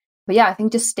that. But yeah, I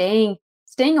think just staying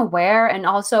aware, and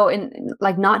also in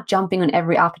like not jumping on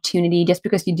every opportunity just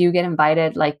because you do get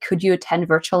invited. Like, could you attend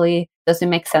virtually? Does it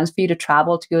make sense for you to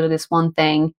travel to go to this one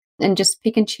thing? And just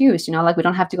pick and choose, like we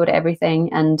don't have to go to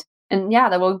everything. And yeah,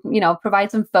 that will,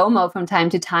 provide some FOMO from time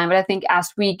to time. But I think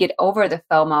as we get over the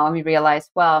FOMO and we realize,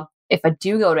 well, if I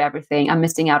do go to everything, I'm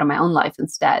missing out on my own life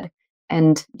instead.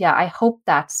 And yeah, I hope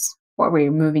that's what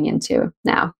we're moving into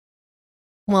now.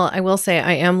 Well, I will say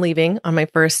I am leaving on my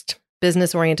first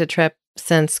business-oriented trip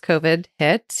since COVID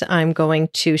hit. I'm going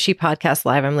to She Podcast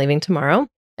Live. I'm leaving tomorrow.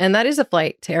 And that is a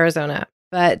flight to Arizona.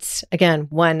 But again,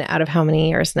 one out of how many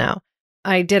years now?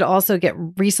 I did also get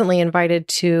recently invited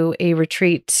to a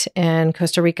retreat in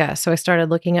Costa Rica. So I started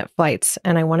looking at flights,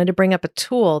 and I wanted to bring up a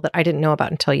tool that I didn't know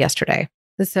about until yesterday.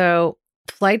 So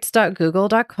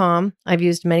flights.google.com, I've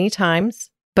used many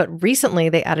times, but recently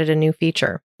they added a new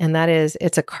feature, and that is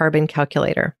it's a carbon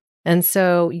calculator. And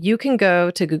so you can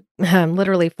go to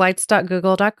literally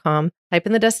flights.google.com, type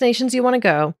in the destinations you want to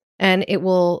go, and it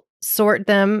will sort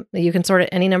them. You can sort it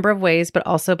any number of ways, but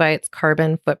also by its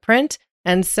carbon footprint.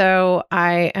 And so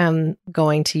I am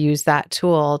going to use that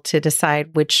tool to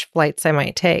decide which flights I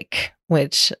might take,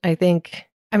 which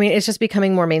it's just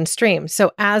becoming more mainstream.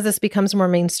 So as this becomes more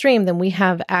mainstream, then we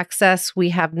have access, we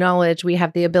have knowledge, we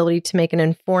have the ability to make an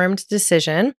informed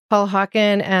decision. Paul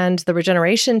Hawken and the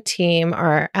Regeneration team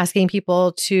are asking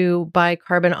people to buy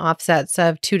carbon offsets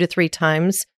of 2 to 3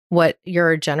 times what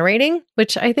you're generating,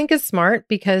 which I think is smart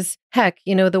because heck,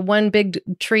 the one big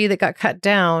tree that got cut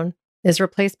down is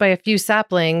replaced by a few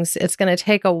saplings. It's going to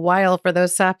take a while for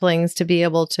those saplings to be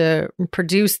able to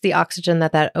produce the oxygen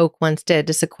that oak once did,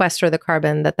 to sequester the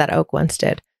carbon that oak once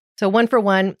did. So 1 for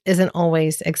 1 isn't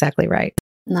always exactly right.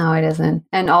 No, it isn't.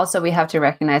 And also we have to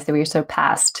recognize that we're so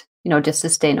past, just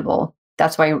sustainable.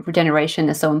 That's why regeneration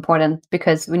is so important,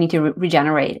 because we need to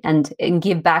regenerate and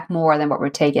give back more than what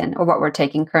we're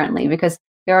taking currently, because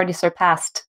we already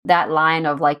surpassed that line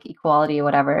of like equality or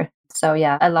whatever. So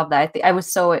yeah, I love that. I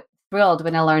was so thrilled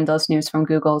when I learned those news from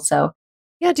Google. So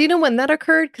yeah, do you know when that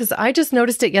occurred? Because I just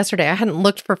noticed it yesterday. I hadn't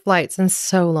looked for flights in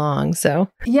so long. So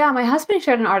yeah, my husband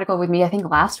shared an article with me, I think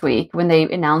last week, when they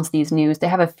announced these news. They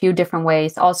have a few different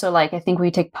ways. Also, like I think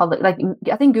we take public, like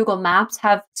I think Google Maps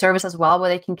have service as well, where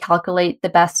they can calculate the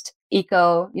best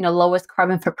lowest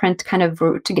carbon footprint kind of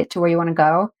route to get to where you want to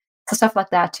go. So stuff like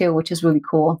that too, which is really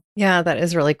cool. Yeah, that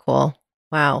is really cool.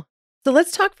 Wow. So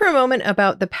let's talk for a moment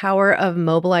about the power of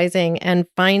mobilizing and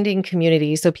finding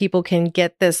community so people can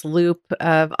get this loop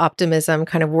of optimism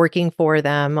kind of working for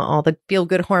them, all the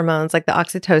feel-good hormones like the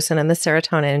oxytocin and the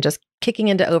serotonin just kicking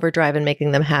into overdrive and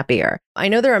making them happier. I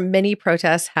know there are many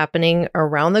protests happening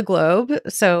around the globe,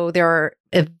 so there are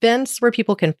events where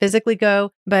people can physically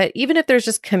go, but even if there's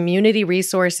just community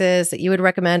resources that you would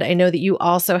recommend, I know that you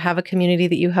also have a community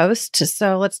that you host,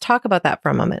 so let's talk about that for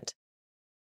a moment.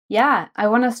 Yeah, I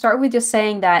want to start with just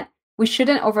saying that we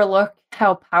shouldn't overlook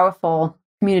how powerful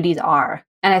communities are.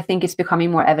 And I think it's becoming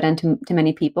more evident to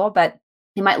many people, but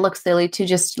it might look silly to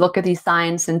just look at these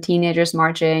signs and teenagers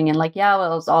marching and like, yeah,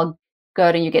 well, it's all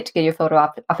good and you get to get your photo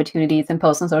opportunities and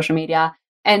post on social media.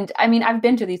 And I mean, I've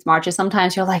been to these marches.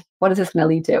 Sometimes you're like, what is this going to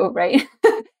lead to, right?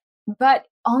 But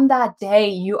on that day,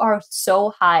 you are so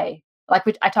high. Like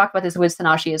I talked about this with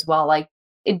Sanashi as well. Like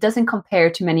it doesn't compare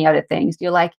to many other things.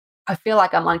 You're like, I feel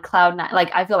like I'm on cloud nine.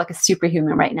 Like I feel like a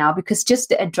superhuman right now because just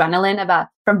the adrenaline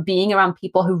from being around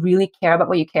people who really care about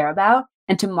what you care about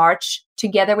and to march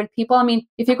together with people. I mean,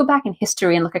 if you go back in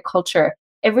history and look at culture,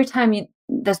 every time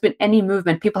there's been any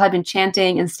movement, people have been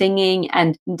chanting and singing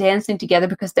and dancing together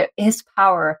because there is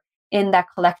power in that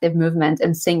collective movement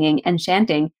and singing and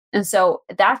chanting. And so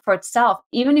that for itself,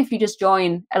 even if you just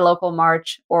join a local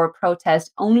march or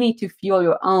protest only to fuel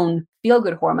your own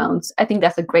feel-good hormones, I think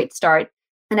that's a great start.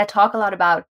 And I talk a lot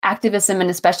about activism and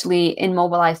especially in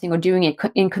mobilizing or doing it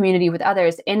in community with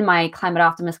others in my Climate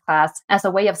Optimist class as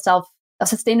a way of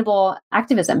sustainable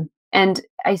activism. And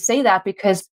I say that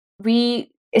because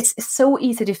it's so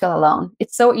easy to feel alone.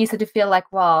 It's so easy to feel like,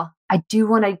 well, I do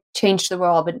want to change the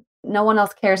world, but no one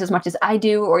else cares as much as I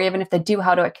do. Or even if they do,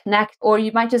 how do I connect? Or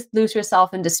you might just lose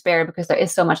yourself in despair because there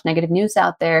is so much negative news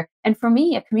out there. And for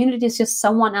me, a community is just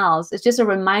someone else. It's just a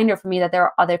reminder for me that there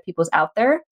are other peoples out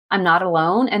there. I'm not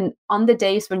alone. And on the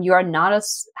days when you are not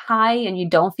as high and you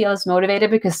don't feel as motivated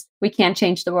because we can't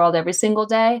change the world every single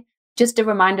day, just a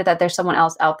reminder that there's someone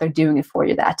else out there doing it for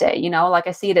you that day. You know, like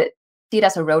I see it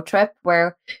as a road trip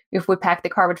where if we pack the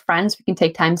car with friends, we can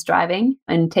take times driving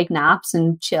and take naps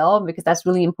and chill because that's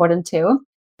really important too.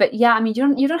 But yeah, I mean,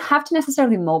 you don't have to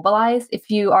necessarily mobilize if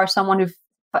you are someone who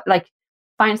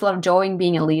finds a lot of joy in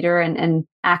being a leader and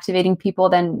activating people,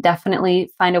 then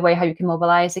definitely find a way how you can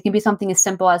mobilize. It can be something as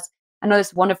simple as, I know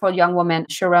this wonderful young woman,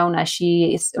 Sharona,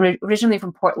 she is originally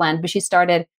from Portland, but she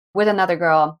started with another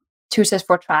girl, Tuesdays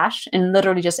for Trash. And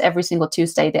literally just every single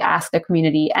Tuesday, they ask their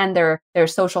community and their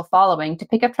social following to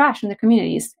pick up trash in their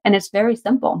communities. And it's very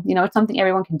simple. You know, it's something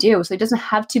everyone can do. So it doesn't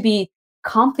have to be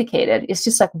complicated. It's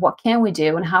just like, what can we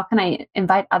do? And how can I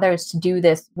invite others to do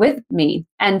this with me?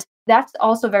 And that's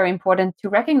also very important to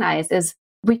recognize is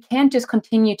we can't just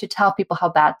continue to tell people how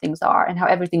bad things are and how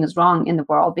everything is wrong in the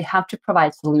world. We have to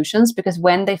provide solutions because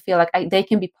when they feel like they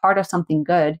can be part of something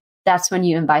good, that's when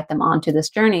you invite them onto this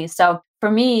journey. So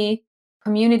for me,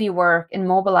 community work and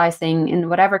mobilizing in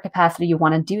whatever capacity you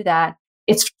want to do that,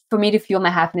 it's for me to fuel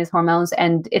my happiness hormones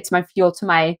and it's my fuel to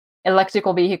my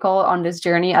electrical vehicle on this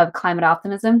journey of climate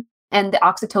optimism. And the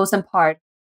oxytocin part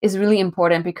is really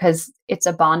important because it's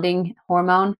a bonding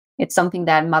hormone. It's something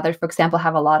that mothers, for example,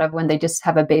 have a lot of when they just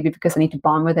have a baby because they need to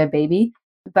bond with their baby.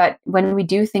 But when we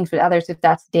do things with others, if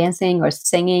that's dancing or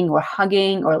singing or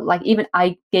hugging or like even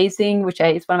eye gazing, which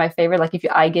is one of my favorite, like if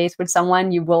you eye gaze with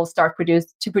someone, you will start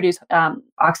to produce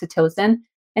oxytocin.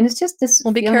 And it's just this.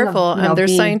 Well, be careful.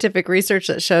 There's scientific research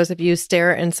that shows if you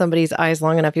stare in somebody's eyes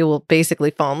long enough, you will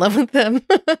basically fall in love with them.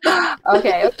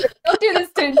 Okay. Don't do this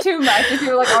too much if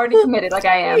you're like already committed, like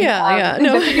I am. Yeah.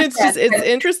 No, it's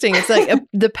interesting. It's like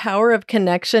the power of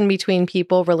connection between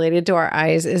people related to our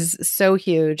eyes is so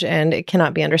huge and it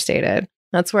cannot be understated.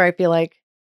 That's where I feel like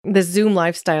the Zoom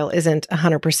lifestyle isn't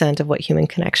 100% of what human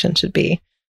connection should be.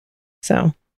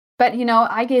 So. But,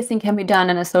 eye gazing can be done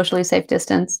in a socially safe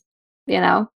distance.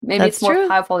 Maybe That's it's more true.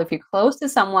 powerful if you're close to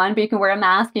someone, but you can wear a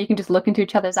mask and you can just look into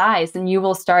each other's eyes and you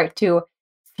will start to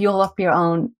fuel up your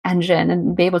own engine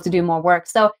and be able to do more work.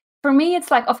 So for me, it's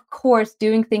like, of course,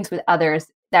 doing things with others,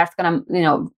 that's going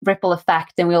to, ripple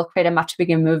effect and we'll create a much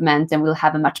bigger movement and we'll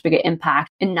have a much bigger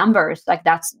impact in numbers. Like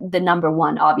that's the number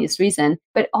one obvious reason.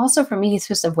 But also for me, it's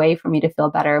just a way for me to feel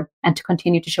better and to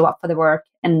continue to show up for the work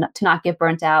and to not get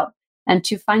burnt out and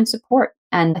to find support.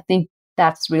 And I think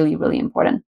that's really, really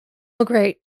important. Well,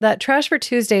 great. That Trash for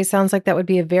Tuesday sounds like that would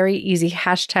be a very easy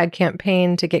hashtag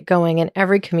campaign to get going in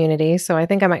every community. So I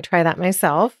think I might try that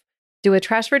myself. Do a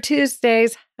Trash for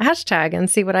Tuesdays hashtag and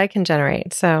see what I can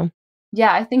generate. So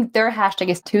yeah, I think their hashtag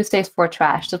is Tuesdays for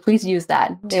Trash. So please use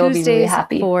that. They will be really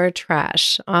happy. Tuesdays for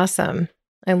Trash. Awesome.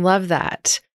 I love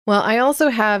that. Well, I also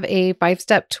have a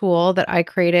 5-step tool that I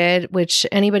created, which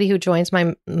anybody who joins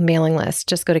my mailing list,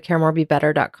 just go to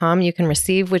caremorebebetter.com, you can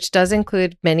receive, which does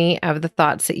include many of the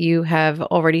thoughts that you have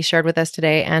already shared with us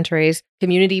today, and Therese,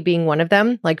 community being one of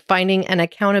them, like finding an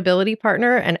accountability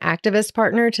partner, an activist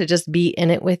partner to just be in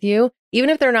it with you,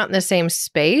 even if they're not in the same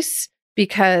space,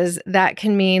 because that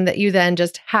can mean that you then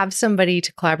just have somebody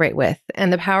to collaborate with.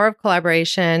 And the power of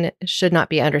collaboration should not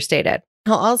be understated.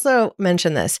 I'll also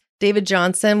mention this. David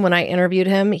Johnson, when I interviewed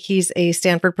him, he's a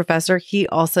Stanford professor. He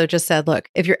also just said, look,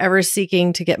 if you're ever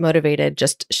seeking to get motivated,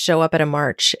 just show up at a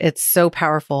march. It's so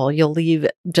powerful. You'll leave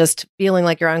just feeling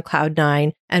like you're on cloud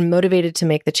 9 and motivated to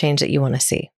make the change that you want to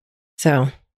see. So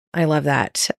I love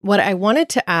that. What I wanted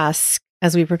to ask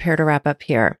as we prepare to wrap up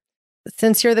here,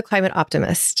 since you're the climate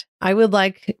optimist, I would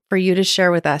like for you to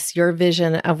share with us your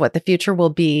vision of what the future will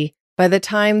be by the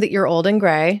time that you're old and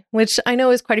gray, which I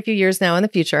know is quite a few years now in the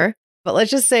future. But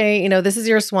let's just say, this is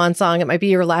your swan song. It might be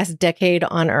your last decade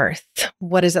on Earth.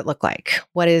 What does it look like?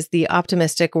 What is the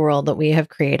optimistic world that we have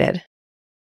created?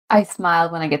 I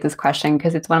smile when I get this question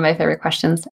because it's one of my favorite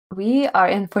questions. We are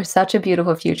in for such a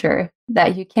beautiful future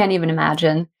that you can't even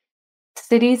imagine.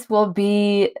 Cities will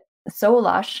be so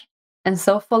lush and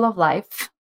so full of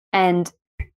life and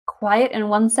quiet in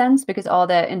one sense because all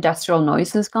the industrial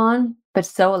noise is gone, but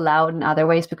so loud in other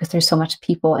ways because there's so much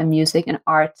people and music and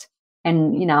art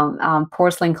and,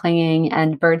 porcelain clinging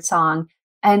and birdsong.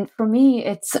 And for me,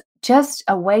 it's just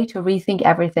a way to rethink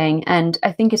everything. And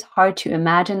I think it's hard to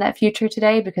imagine that future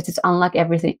today because it's unlike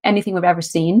anything we've ever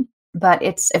seen. But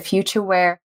it's a future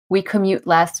where we commute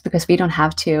less because we don't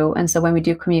have to. And so when we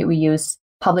do commute, we use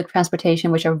public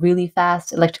transportation, which are really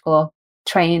fast, electrical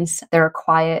trains. They're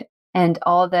quiet. And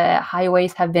all the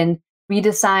highways have been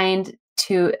redesigned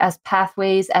as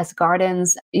pathways, as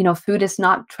gardens. Food is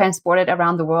not transported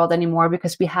around the world anymore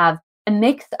because we have a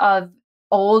mix of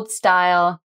old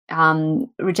style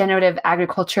regenerative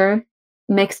agriculture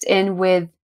mixed in with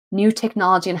new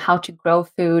technology and how to grow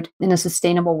food in a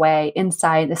sustainable way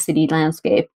inside the city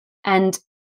landscape. And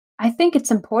I think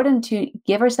it's important to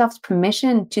give ourselves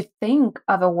permission to think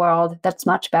of a world that's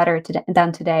much better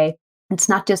than today. It's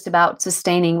not just about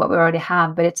sustaining what we already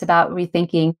have, but it's about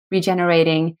rethinking,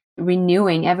 regenerating,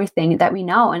 renewing everything that we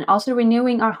know, and also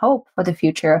renewing our hope for the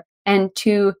future, and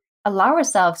to allow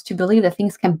ourselves to believe that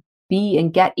things can be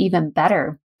and get even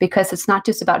better, because it's not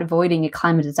just about avoiding a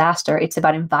climate disaster. It's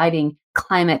about inviting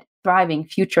climate thriving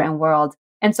future and world.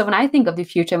 And so when I think of the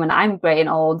future, when I'm gray and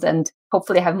old and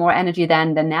hopefully have more energy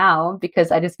then than now,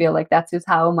 because I just feel like that's just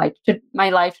how my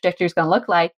life trajectory is going to look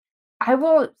like, I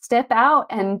will step out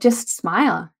and just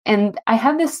smile. And I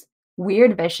have this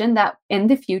weird vision that in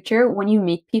the future, when you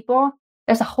meet people,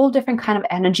 there's a whole different kind of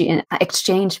energy and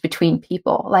exchange between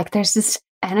people. Like there's this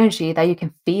energy that you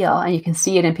can feel and you can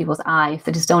see it in people's eyes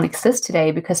that just don't exist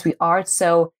today because we are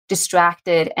so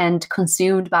distracted and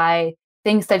consumed by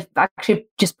things that actually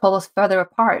just pull us further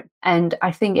apart. And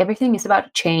I think everything is about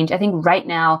to change. I think right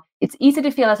now it's easy to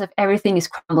feel as if everything is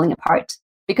crumbling apart.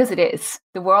 Because it is.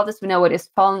 The world as we know it is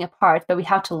falling apart, but we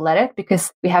have to let it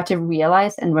because we have to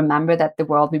realize and remember that the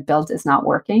world we built is not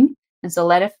working. And so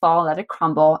let it fall, let it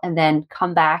crumble, and then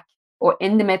come back. Or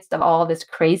in the midst of all of this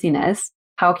craziness,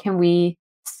 how can we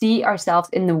see ourselves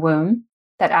in the womb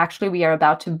that actually we are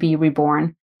about to be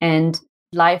reborn, and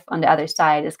life on the other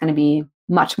side is going to be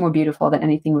much more beautiful than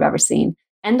anything we've ever seen.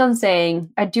 And on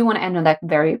saying, I do want to end on that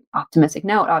very optimistic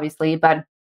note, obviously, but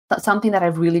something that I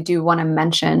really do want to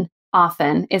mention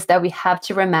often is that we have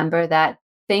to remember that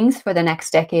things for the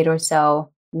next decade or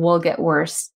so will get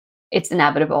worse. It's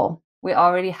inevitable. We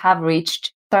already have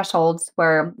reached thresholds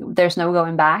where there's no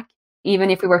going back. Even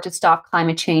if we were to stop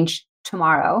climate change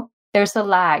tomorrow, there's a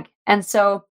lag. And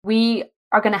so we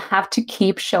are going to have to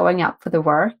keep showing up for the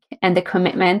work and the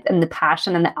commitment and the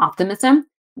passion and the optimism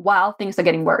while things are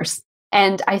getting worse.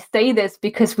 And I say this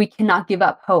because we cannot give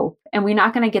up hope, and we're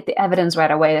not going to get the evidence right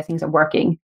away that things are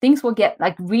working. Things will get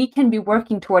we can be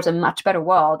working towards a much better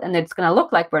world, and it's going to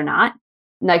look like we're not,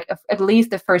 at least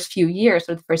the first few years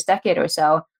or the first decade or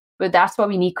so. But that's why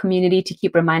we need community to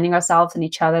keep reminding ourselves and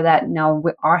each other that no,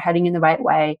 we are heading in the right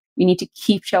way. We need to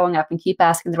keep showing up and keep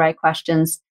asking the right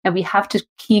questions. And we have to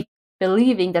keep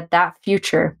believing that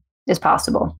future is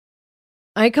possible.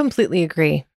 I completely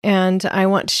agree. And I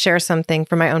want to share something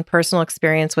from my own personal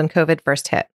experience when COVID first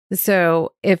hit.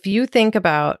 So if you think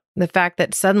about the fact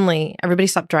that suddenly everybody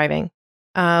stopped driving,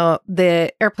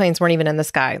 the airplanes weren't even in the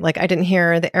sky. I didn't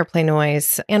hear the airplane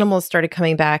noise. Animals started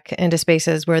coming back into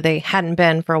spaces where they hadn't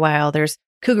been for a while. There's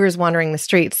cougars wandering the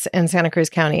streets in Santa Cruz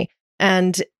County.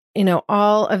 And,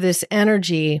 all of this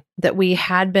energy that we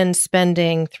had been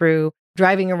spending through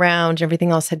driving around,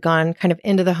 everything else had gone kind of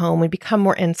into the home. We become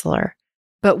more insular.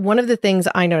 But one of the things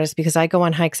I noticed, because I go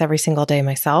on hikes every single day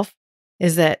myself,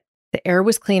 is that the air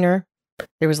was cleaner.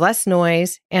 There was less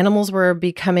noise. Animals were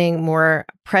becoming more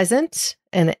present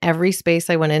in every space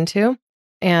I went into.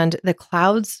 And the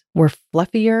clouds were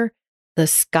fluffier. The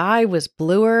sky was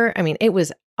bluer. I mean, it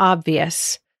was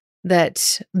obvious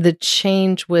that the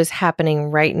change was happening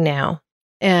right now.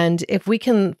 And if we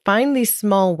can find these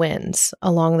small wins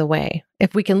along the way,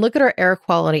 if we can look at our air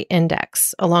quality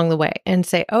index along the way and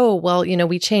say, oh, well,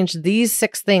 we changed these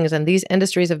 6 things and these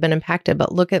industries have been impacted,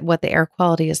 but look at what the air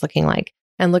quality is looking like.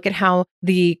 And look at how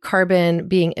the carbon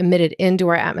being emitted into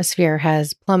our atmosphere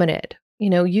has plummeted.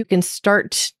 You can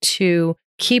start to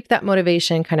keep that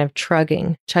motivation kind of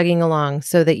chugging along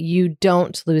so that you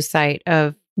don't lose sight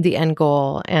of the end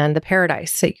goal and the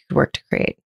paradise that you could work to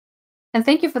create. And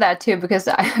thank you for that too, because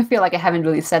I feel like I haven't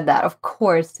really said that. Of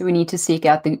course, we need to seek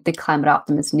out the climate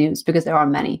optimist news because there are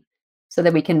many, so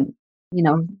that we can,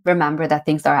 remember that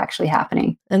things are actually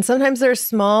happening. And sometimes they're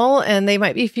small and they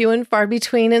might be few and far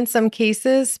between in some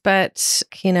cases, but,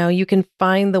 you can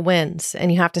find the wins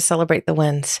and you have to celebrate the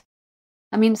wins.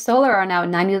 I mean, solar are now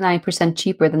 99%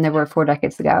 cheaper than they were 4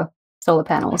 decades ago. Solar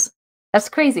panels. That's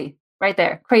crazy right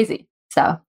there. Crazy.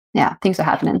 So yeah, things are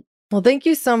happening. Well, thank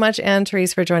you so much,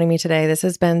 Anne-Therese, for joining me today. This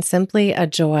has been simply a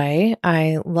joy.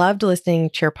 I loved listening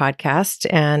to your podcast,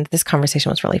 and this conversation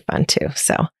was really fun too.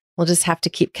 So we'll just have to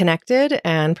keep connected,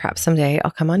 and perhaps someday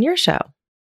I'll come on your show.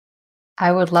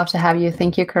 I would love to have you.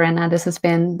 Thank you, Corinna. This has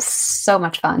been so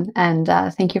much fun, and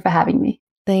thank you for having me.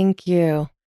 Thank you.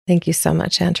 Thank you so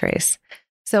much, Anne-Therese.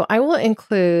 So I will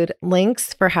include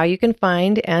links for how you can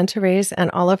find Anne-Therese and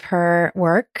all of her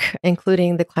work,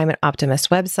 including the Climate Optimist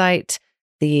website,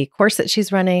 the course that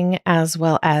she's running, as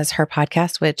well as her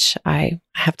podcast, which I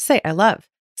have to say I love.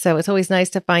 So it's always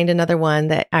nice to find another one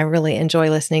that I really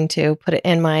enjoy listening to, put it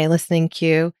in my listening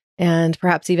queue, and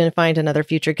perhaps even find another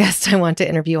future guest I want to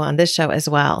interview on this show as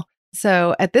well.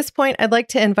 So at this point, I'd like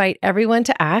to invite everyone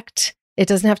to act. It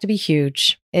doesn't have to be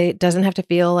huge. It doesn't have to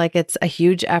feel like it's a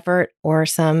huge effort or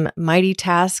some mighty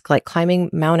task like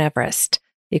climbing Mount Everest.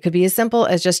 It could be as simple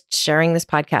as just sharing this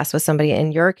podcast with somebody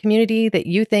in your community that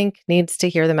you think needs to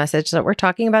hear the message that we're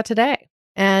talking about today.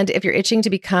 And if you're itching to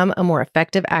become a more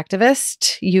effective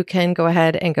activist, you can go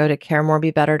ahead and go to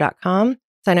caremorebebetter.com,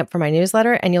 sign up for my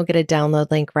newsletter, and you'll get a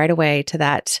download link right away to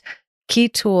that key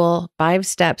tool, 5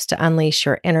 steps to unleash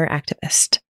your inner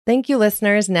activist. Thank you,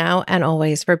 listeners, now and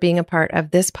always, for being a part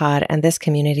of this pod and this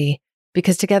community,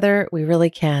 because together we really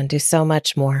can do so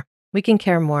much more. We can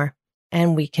care more,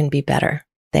 and we can be better.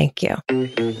 Thank you.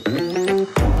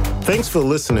 Thanks for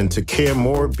listening to Care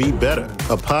More, Be Better,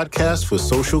 a podcast for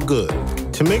social good.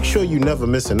 To make sure you never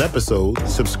miss an episode,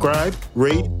 subscribe,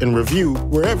 rate, and review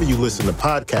wherever you listen to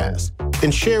podcasts,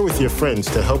 and share with your friends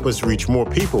to help us reach more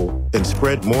people and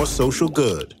spread more social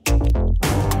good.